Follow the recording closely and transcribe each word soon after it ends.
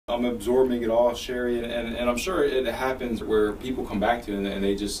I'm absorbing it all, Sheri, and I'm sure it happens where people come back to it and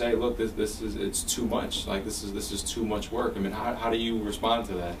they just say, look, this is, it's too much. Like, this is too much work. I mean, how do you respond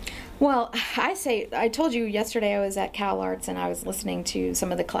to that? Well, I told you yesterday I was at Cal Arts and I was listening to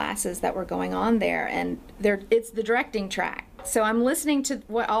some of the classes that were going on there, and it's the directing track. So I'm listening to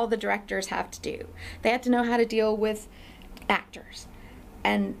what all the directors have to do. They have to know how to deal with actors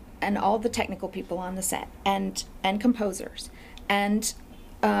and all the technical people on the set and composers and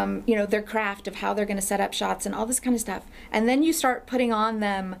you know, their craft of how they're going to set up shots and all this kind of stuff. And then you start putting on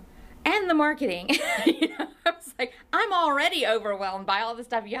them and the marketing. You know, I was like, I'm already overwhelmed by all the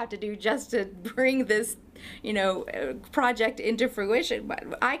stuff you have to do just to bring this, you know, project into fruition.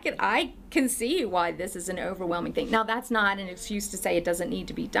 But I can see why this is an overwhelming thing. Now, that's not an excuse to say it doesn't need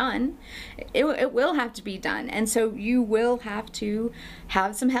to be done. It will have to be done. And so you will have to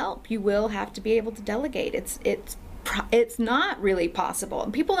have some help. You will have to be able to delegate. It's not really possible.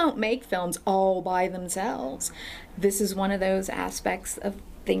 And people don't make films all by themselves. This is one of those aspects of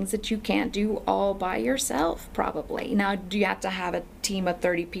things that you can't do all by yourself, probably. Now, do you have to have a team of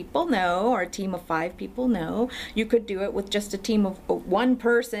 30 people? No. Or a team of 5 people? No. You could do it with just a team of 1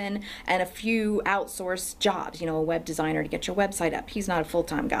 person and a few outsourced jobs. You know, a web designer to get your website up. He's not a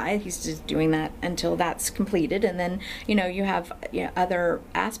full-time guy. He's just doing that until that's completed. And then, you know, you have, you know, other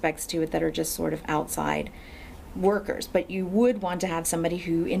aspects to it that are just sort of outside workers, but you would want to have somebody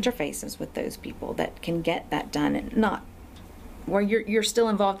who interfaces with those people that can get that done, and not where you're still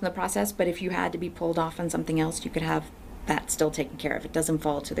involved in the process, but if you had to be pulled off on something else, you could have that still taken care of. It doesn't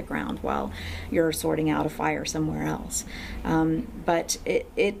fall to the ground while you're sorting out a fire somewhere else. But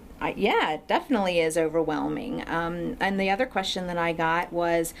yeah, it definitely is overwhelming. And the other question that I got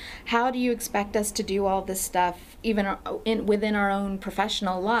was, how do you expect us to do all this stuff even within our own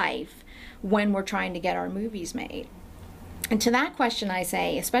professional life when we're trying to get our movies made? And to that question I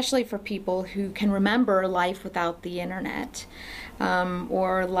say, especially for people who can remember life without the internet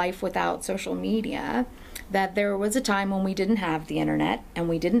or life without social media, that there was a time when we didn't have the internet and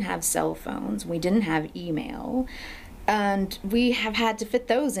we didn't have cell phones, we didn't have email, and we have had to fit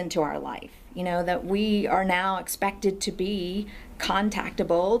those into our life. You know, that we are now expected to be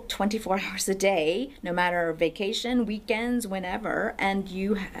contactable 24 hours a day, no matter vacation, weekends, whenever, and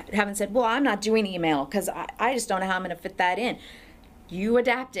you haven't said, well, I'm not doing email because I just don't know how I'm going to fit that in. You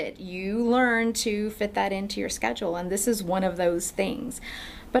adapted. You learned to fit that into your schedule, and this is one of those things.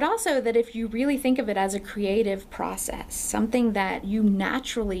 But also that if you really think of it as a creative process, something that you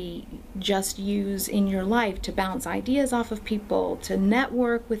naturally just use in your life to bounce ideas off of people, to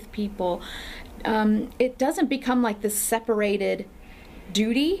network with people, it doesn't become like this separated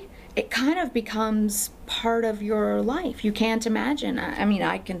duty. It kind of becomes part of your life. You can't imagine. I mean,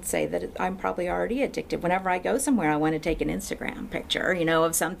 I can say that I'm probably already addicted. Whenever I go somewhere, I want to take an Instagram picture, you know,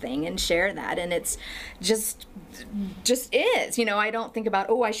 of something and share that. And it's just is, you know, I don't think about,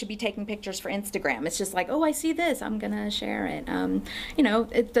 oh, I should be taking pictures for Instagram. It's just like, oh, I see this, I'm going to share it. You know,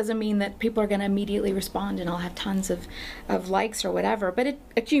 it doesn't mean that people are going to immediately respond and I'll have tons of likes or whatever, but it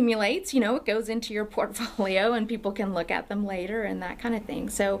accumulates, you know, it goes into your portfolio and people can look at them later and that kind of thing.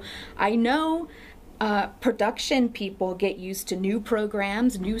 So I know production people get used to new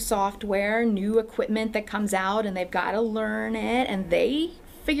programs, new software, new equipment that comes out, and they've got to learn it, and they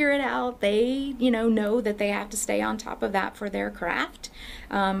figure it out. They, you know that they have to stay on top of that for their craft.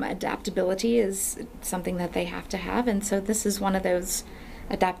 Adaptability is something that they have to have, and so this is one of those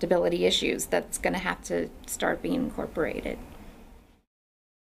adaptability issues that's going to have to start being incorporated.